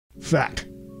Fact.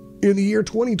 In the year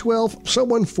 2012,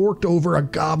 someone forked over a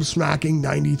gobsmacking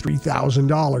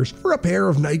 $93,000 for a pair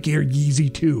of Nike Air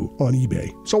Yeezy 2 on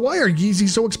eBay. So why are Yeezys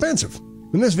so expensive?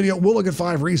 In this video, we'll look at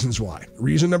 5 reasons why.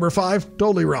 Reason number 5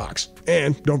 totally rocks.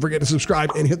 And don't forget to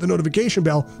subscribe and hit the notification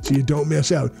bell so you don't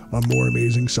miss out on more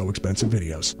amazing So Expensive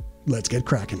videos. Let's get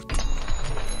cracking.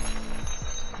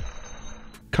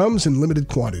 Comes in limited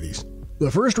quantities. The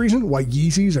first reason why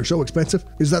Yeezys are so expensive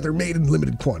is that they're made in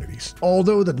limited quantities.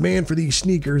 Although the demand for these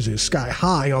sneakers is sky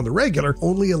high on the regular,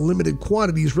 only a limited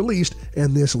quantity is released,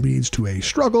 and this leads to a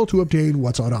struggle to obtain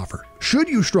what's on offer. Should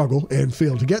you struggle and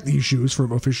fail to get these shoes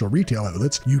from official retail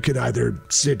outlets, you can either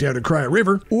sit down and cry a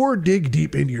river or dig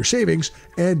deep into your savings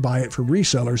and buy it from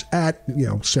resellers at,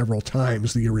 several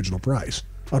times the original price.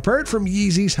 Apart from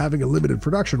Yeezys having a limited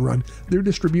production run, their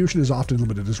distribution is often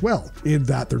limited as well, in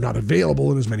that they're not available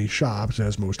in as many shops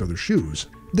as most other shoes.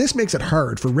 This makes it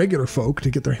hard for regular folk to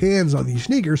get their hands on these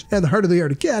sneakers, and the harder they are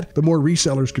to get, the more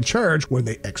resellers can charge when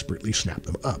they expertly snap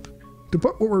them up. To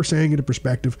put what we're saying into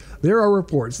perspective, there are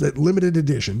reports that limited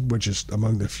edition, which is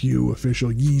among the few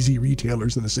official Yeezy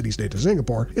retailers in the city-state of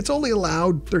Singapore, it's only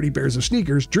allowed 30 pairs of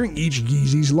sneakers during each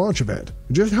Yeezy's launch event.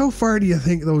 Just how far do you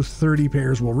think those 30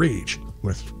 pairs will reach?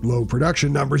 With low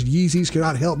production numbers, Yeezys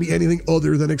cannot help be anything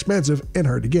other than expensive and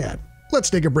hard to get. Let's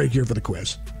take a break here for the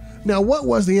quiz. Now, what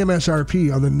was the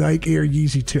MSRP on the Nike Air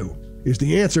Yeezy 2? Is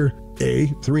the answer A,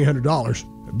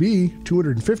 $300, B,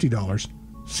 $250,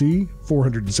 C,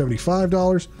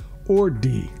 $475, or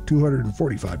D,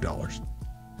 $245?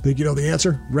 Think you know the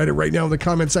answer? Write it right now in the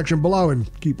comment section below and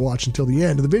keep watching till the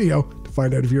end of the video to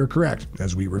find out if you're correct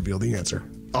as we reveal the answer.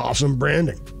 Awesome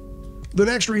branding. The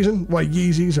next reason why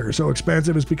Yeezys are so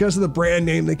expensive is because of the brand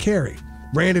name they carry.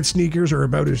 Branded sneakers are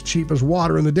about as cheap as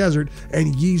water in the desert,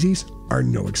 and Yeezys are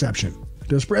no exception.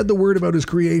 To spread the word about his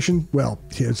creation, well,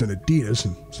 his and Adidas,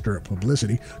 and stir up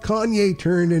publicity, Kanye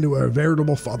turned into a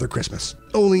veritable Father Christmas.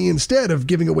 Only instead of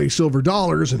giving away silver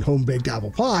dollars and home-baked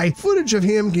apple pie, footage of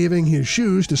him giving his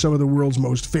shoes to some of the world's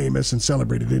most famous and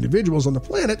celebrated individuals on the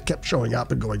planet kept showing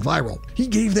up and going viral. He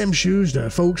gave them shoes to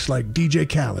folks like DJ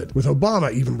Khaled, with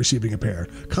Obama even receiving a pair.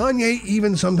 Kanye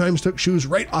even sometimes took shoes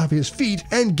right off his feet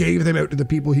and gave them out to the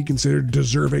people he considered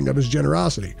deserving of his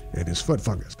generosity and his foot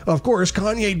fungus. Of course,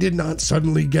 Kanye did not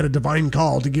suddenly get a divine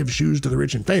call to give shoes to the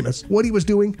rich and famous. What he was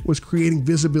doing was creating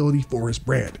visibility for his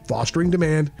brand, fostering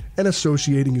demand, and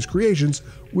associating his creations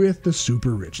with the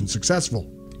super rich and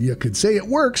successful. You could say it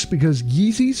works because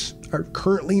Yeezys are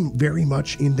currently very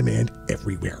much in demand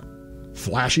everywhere.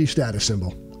 Flashy status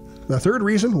symbol. The third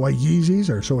reason why Yeezys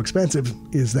are so expensive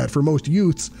is that for most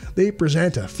youths, they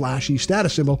present a flashy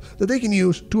status symbol that they can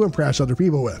use to impress other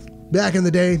people with. Back in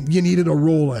the day, you needed a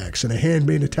Rolex and a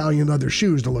handmade Italian leather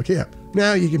shoes to look hip.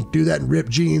 Now you can do that in ripped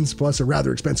jeans plus a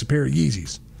rather expensive pair of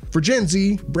Yeezys. For Gen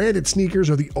Z, branded sneakers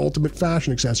are the ultimate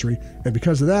fashion accessory, and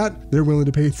because of that, they're willing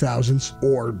to pay thousands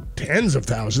or tens of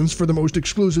thousands for the most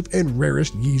exclusive and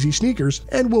rarest Yeezy sneakers,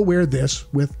 and will wear this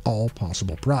with all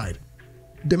possible pride.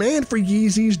 Demand for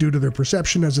Yeezys due to their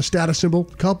perception as a status symbol,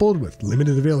 coupled with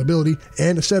limited availability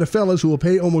and a set of fellas who will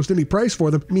pay almost any price for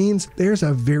them, means there's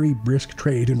a very brisk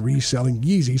trade in reselling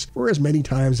Yeezys for as many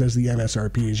times as the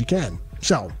MSRP as you can.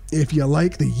 So, if you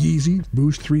like the Yeezy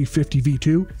Boost 350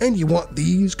 V2 and you want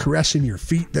these caressing your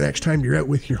feet the next time you're out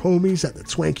with your homies at the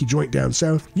swanky joint down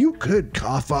south, you could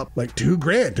cough up like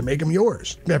 $2,000 to make them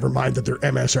yours. Never mind that their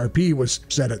MSRP was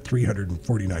set at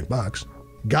 $349.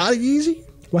 Got a Yeezy?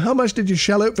 Well, how much did you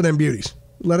shell out for them beauties?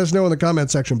 Let us know in the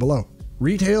comment section below.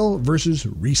 Retail versus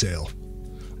resale.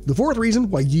 The fourth reason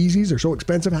why Yeezys are so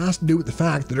expensive has to do with the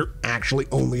fact that they're actually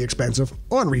only expensive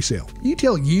on resale.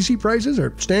 Retail Yeezy prices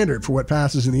are standard for what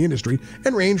passes in the industry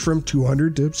and range from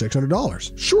 $200 to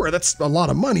 $600. Sure, that's a lot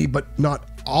of money, but not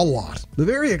a lot. The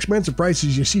very expensive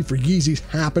prices you see for Yeezys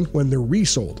happen when they're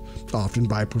resold, often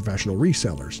by professional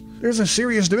resellers. There's a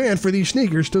serious demand for these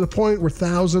sneakers to the point where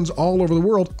thousands all over the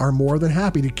world are more than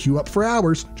happy to queue up for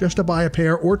hours just to buy a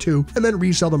pair or two and then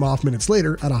resell them off minutes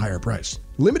later at a higher price.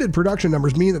 Limited production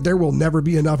numbers mean that there will never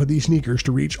be enough of these sneakers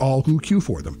to reach all who queue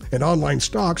for them, and online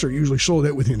stocks are usually sold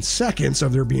out within seconds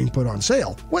of their being put on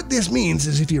sale. What this means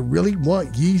is if you really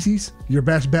want Yeezys, your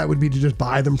best bet would be to just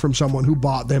buy them from someone who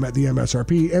bought them at the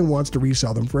MSRP and wants to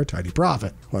resell them for a tidy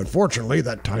profit. Unfortunately,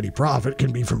 that tidy profit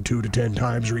can be from 2 to 10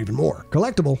 times or even more.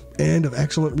 Collectible and of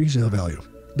excellent resale value.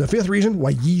 The fifth reason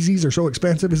why Yeezys are so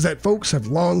expensive is that folks have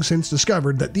long since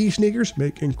discovered that these sneakers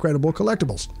make incredible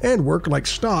collectibles and work like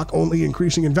stock, only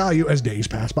increasing in value as days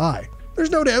pass by. There's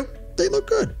no doubt they look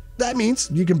good. That means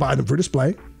you can buy them for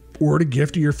display, or to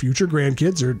gift to your future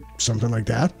grandkids or something like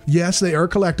that. Yes, they are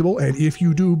collectible, and if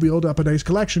you do build up a nice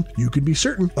collection, you can be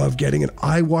certain of getting an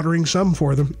eye-watering sum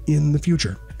for them in the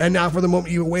future. And now for the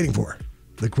moment you've been waiting for,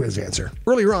 the quiz answer.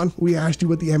 Earlier on, we asked you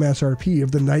what the MSRP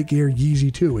of the Nike Air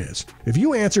Yeezy 2 is. If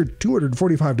you answered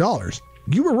 $245,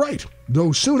 you were right,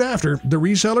 though soon after, the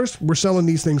resellers were selling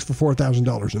these things for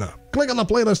 $4,000 and up. Click on the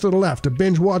playlist to the left to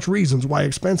binge watch reasons why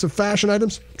expensive fashion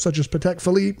items such as Patek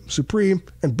Philippe, Supreme,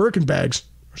 and Birkin bags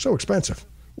are so expensive.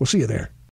 We'll see you there.